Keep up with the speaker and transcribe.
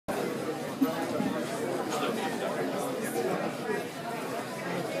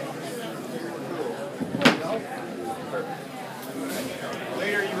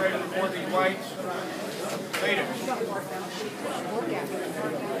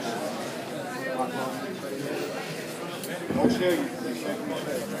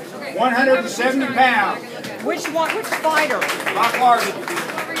170 pounds. Which one? Which fighter? Rock Larson.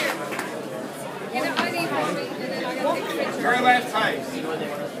 Very last place.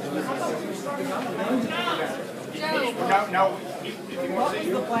 No.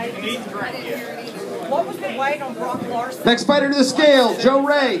 What was the weight on Brock Larson? Next fighter to the scale, Joe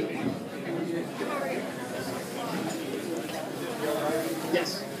Ray.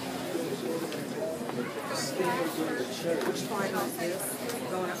 Yes. Which fighter is this?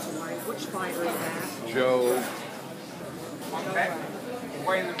 Going up to weight. Which fighter is that? Joe. Okay.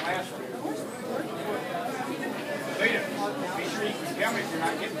 Weighing them last week. Later. Be sure you can tell me if you're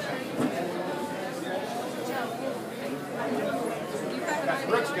not getting something.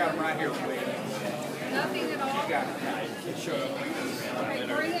 Brooks got them right here for me. Nothing at all? She got it. Okay,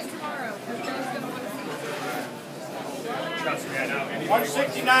 bring it tomorrow. Joe's going to want to see it. Trust me, I know.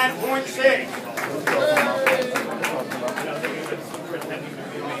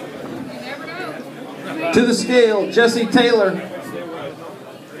 169.6. You never know. To the scale, Jesse Taylor.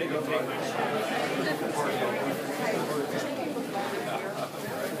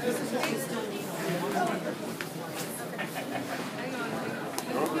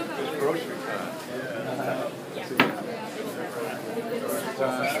 Grocery time.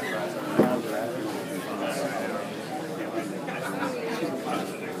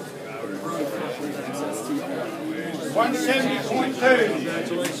 170.2.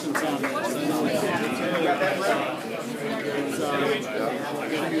 Congratulations on it. Got that right?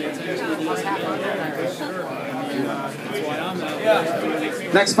 That's why I'm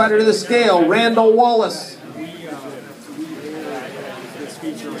out. Next fighter to the scale, Randall Wallace. We air this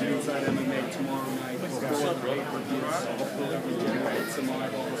feature on Ringside MMA tomorrow night. Hopefully we generate some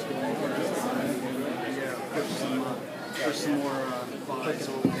eyeballs going push some more vibes.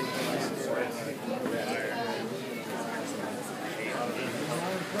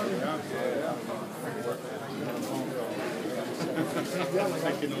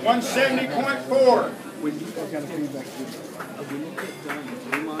 170.4. When you guys got a feedback, when you get done, do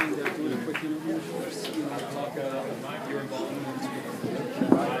you mind doing a quick interview? Talk your involvement.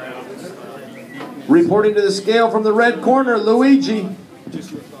 Reporting to the scale from the red corner, Luigi.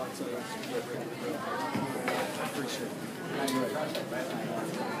 Just your thoughts on it. I appreciate it.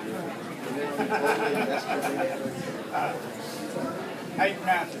 Hey,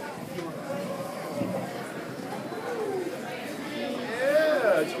 Matthew.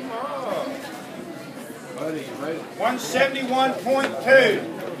 171.2.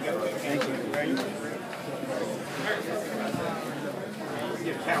 Thank you.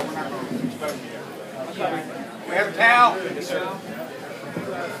 Get a towel. We're not going to expose you. We have a towel? Yes, sir.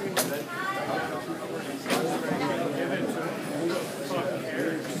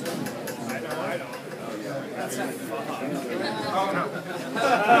 Oh, no.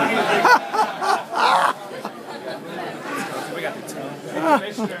 We got the towel.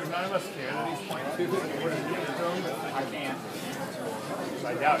 None of us care that he's point two. I can't. I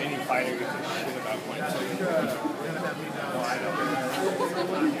doubt any fighter gives a shit about point two. No, I don't.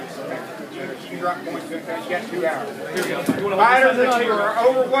 You drop point two, you got 2 hours. Fighters that you are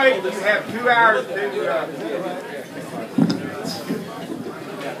overweight, you have 2 hours to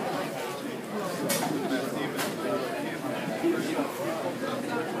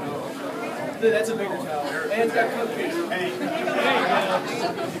That's a bigger towel. And it's got cookies. Hey.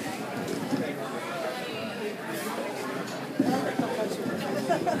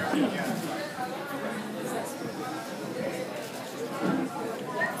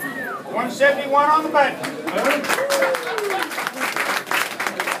 171 on the button.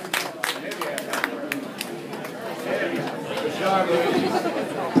 Good job,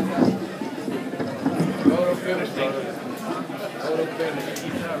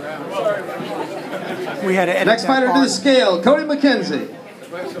 We had to edit Next fighter to the scale, Cody McKenzie.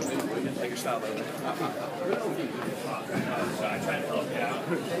 Take your style, though. I try to help you out.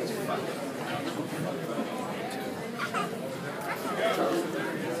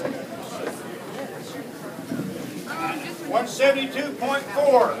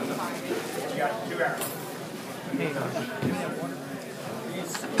 172.4. You got 2 hours.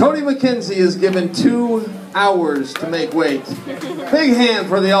 Cody McKenzie is given 2 hours to make weight. Big hand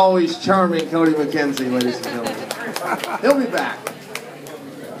for the always charming Cody McKenzie, ladies and gentlemen. He'll be back.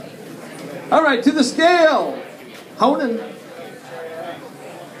 All right, to the scale, O.N.E.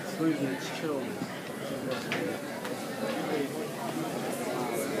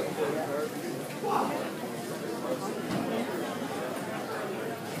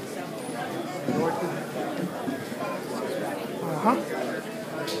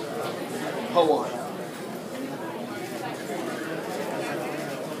 Ho-On.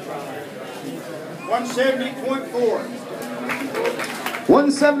 170.4.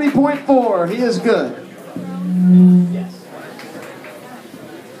 170.4. He is good.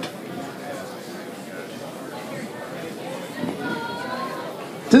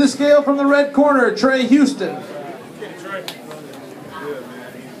 To the scale from the red corner, Trey Houston.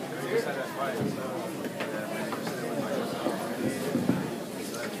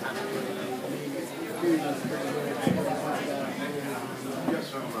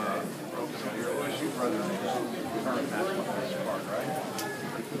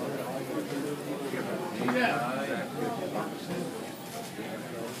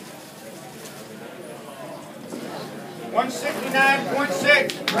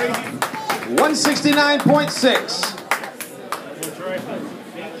 $169.6.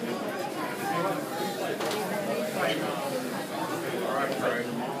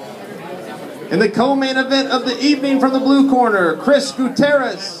 In the co-main event of the evening from the blue corner, Chris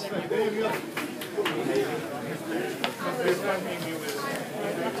Gutierrez.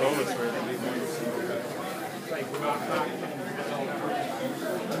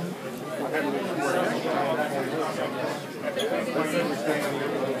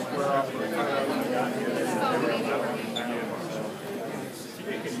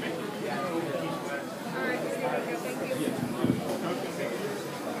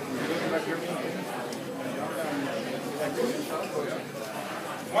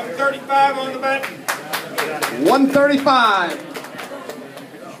 $135 on the bet. 135.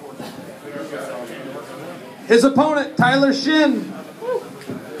 His opponent, Tyler Shin.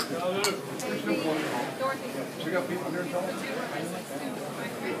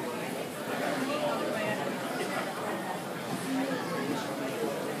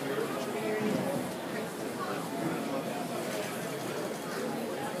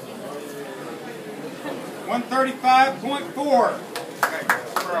 $135.4.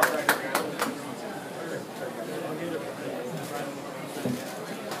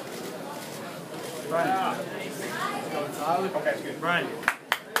 Okay, good. Brian.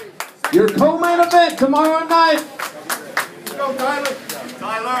 Your co-main event tomorrow night. Let's go, Tyler.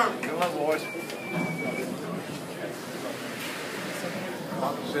 Tyler. Good luck, boys.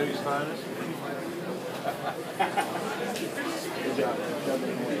 Mountain City's finest.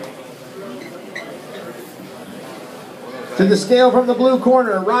 To the scale from the blue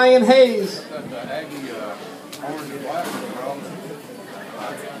corner, Ryan Hayes. Orange and black, bro.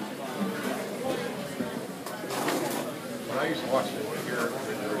 When I used to watch it here,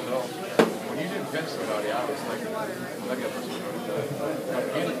 the results, when you didn't pin somebody, I was thinking, I got this one. I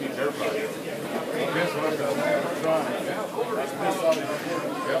can't beat their body. Pin somebody,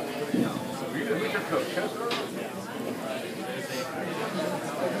 yeah. So you didn't beat your coach.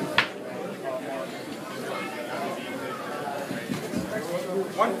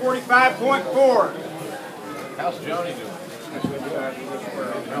 145.4. How's Johnny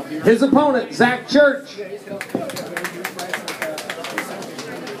doing? His opponent, Zach Church.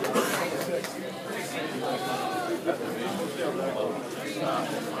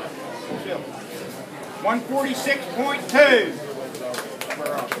 $146.2.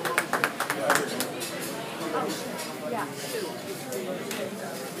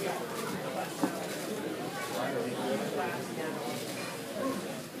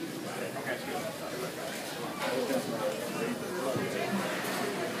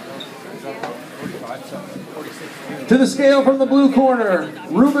 To the scale from the blue corner,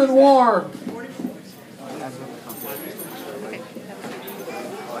 Ruben War.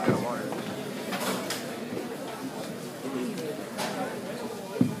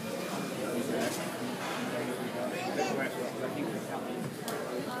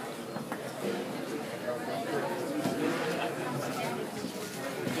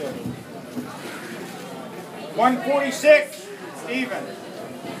 $146 even.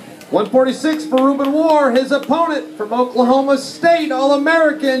 146 for Ruben War. His opponent from Oklahoma State,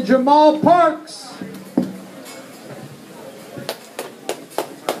 All-American Jamal Parks.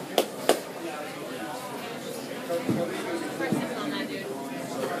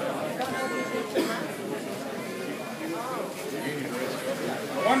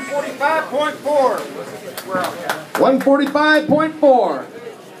 $145.4. 145.4.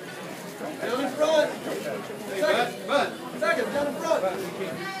 Down in front. Second, down in front.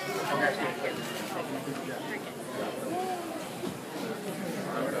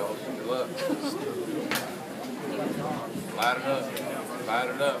 Good luck. Light it up. Light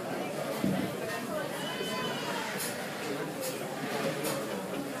it up.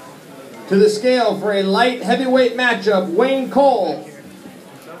 To the scale for a light heavyweight matchup, Wayne Cole.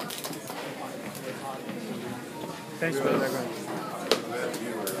 Thanks for the background.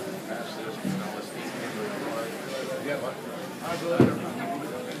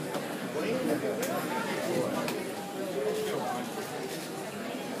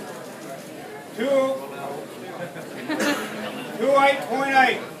 Two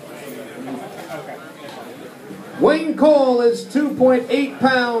 8.8. Wayne Cole is 2.8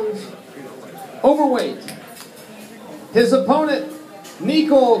 pounds overweight. His opponent,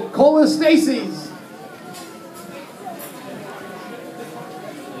 Nico Colastasis,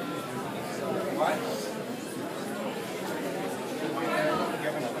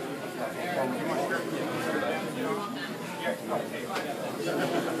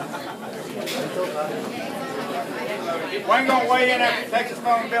 Wayne gonna weigh in after he takes his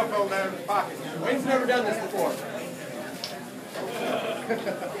phone billfold out of his pocket. Wayne's never done this before.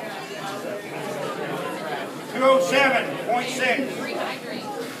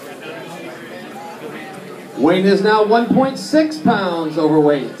 207.6. Wayne is now 1.6 pounds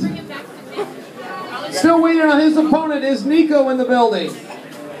overweight. Still waiting on his opponent is Nico in the building. He's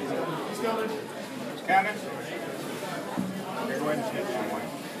coming. Here, go ahead and sit down, Wayne.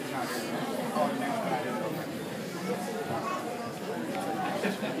 He's not here. Call him down.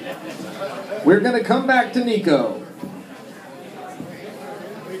 We're going to come back to Nico.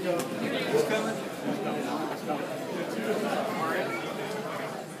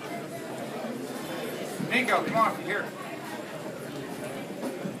 Nico, come on, here.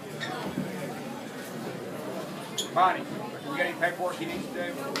 Bonnie, you got any paperwork he needs to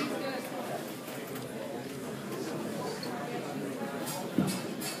do?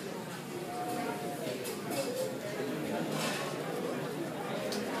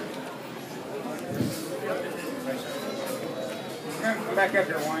 Come back up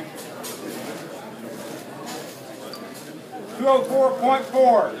here, Wayne.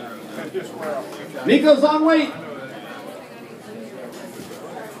 204.4. Just square off. Nico's on weight.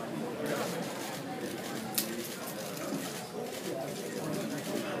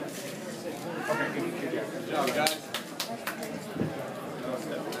 Good job, guys.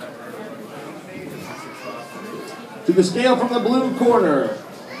 To the scale from the blue corner,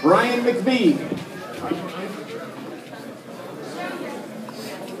 Brian McVee.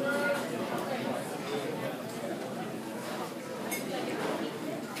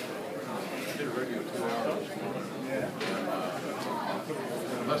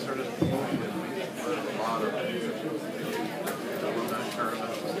 Unless they're just bullshit, there's a lot of alumni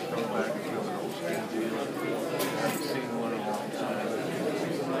tournaments that come back and do an old school deal. I haven't seen one in a long time.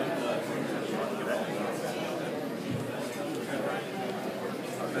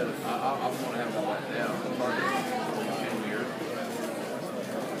 I want to have all that down. It's hard to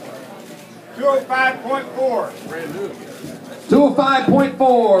 205.4. brand new.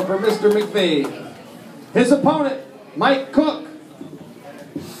 205.4 for Mr. McVee. His opponent, Mike Cook.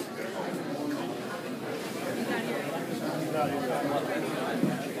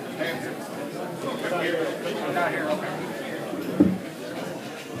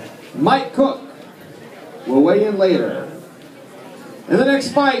 Mike Cook will weigh in later. In the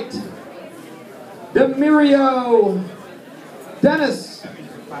next fight, Demirio Dennis.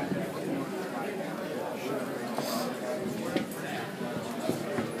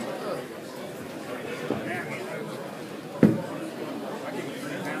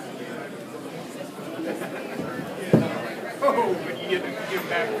 Oh, but you get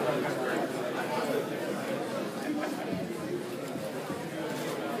back.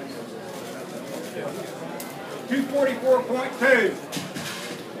 244.2.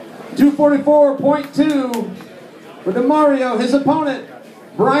 244.2 for Demario. His opponent,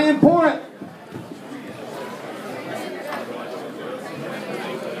 Brian Porritt.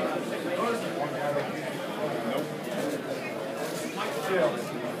 Still.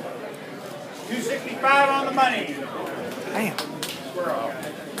 265 on the money. Damn. Square off.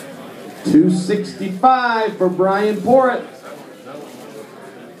 265 for Brian Porritt.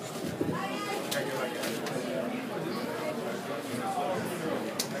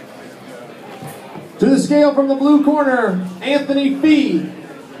 To the scale from the blue corner, Anthony Fee.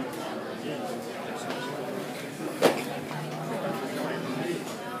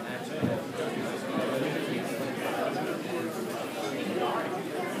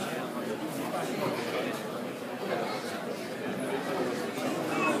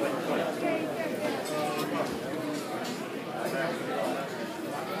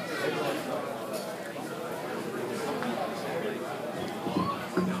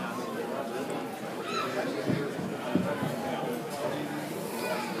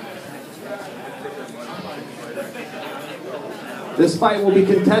 This fight will be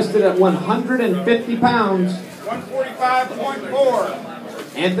contested at 150 pounds.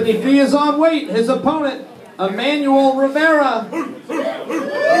 145.4. Anthony Fee is on weight. His opponent, Emmanuel Rivera.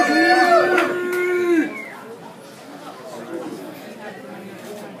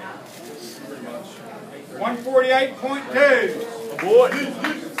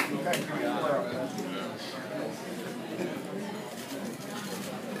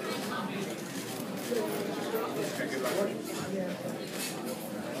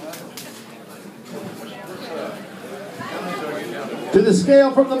 To the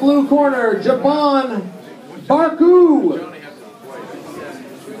scale from the blue corner, Jabon Barku.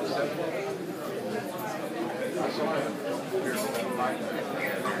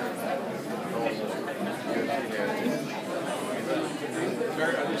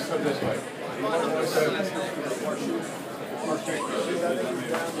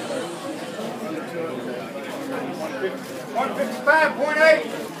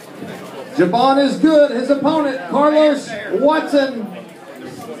 Jabon is good. His opponent, Carlos Watson.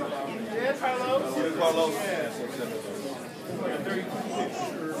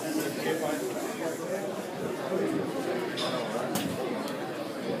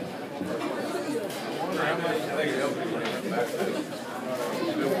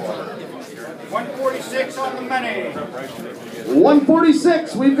 $146 on the money.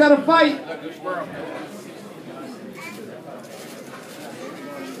 146. We've got a fight.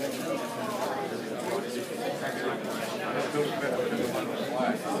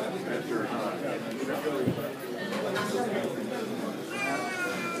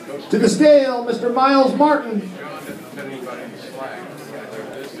 To the scale, Mr. Miles Martin.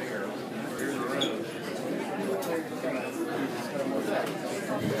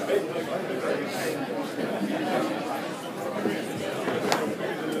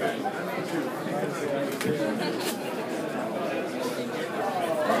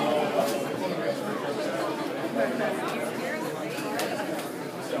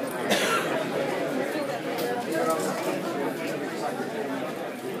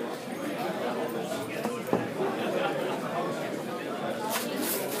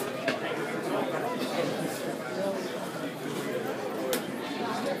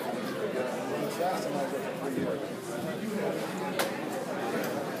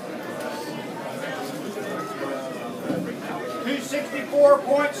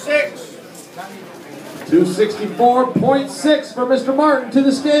 $264.6 for Mr. Martin. To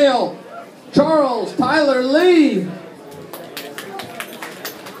the scale, Charles Tyler Lee.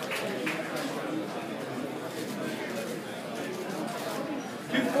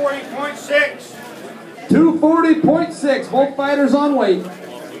 $240.6. 240.6. Both fighters on weight.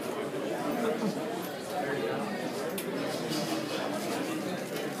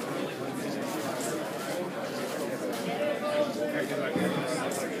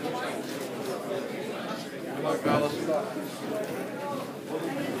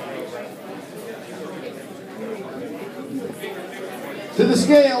 To the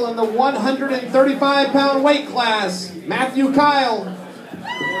scale in the 135-pound weight class, Matthew Kyle.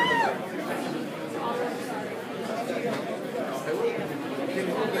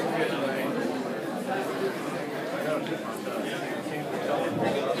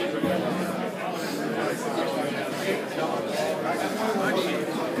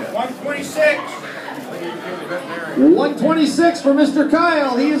 $126 for Mr.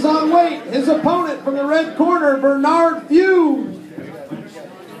 Kyle. He is on weight. His opponent from the red corner, Bernard Few.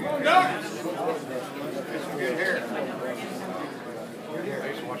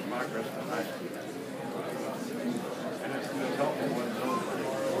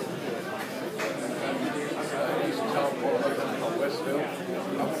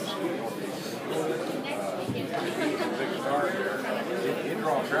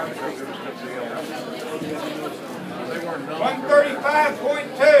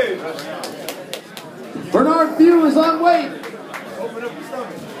 $135.2. Bernard Few is on weight.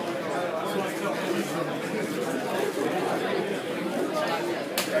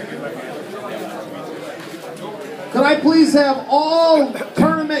 Could I please have all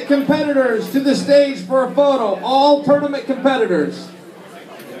tournament competitors to the stage for a photo? All tournament competitors.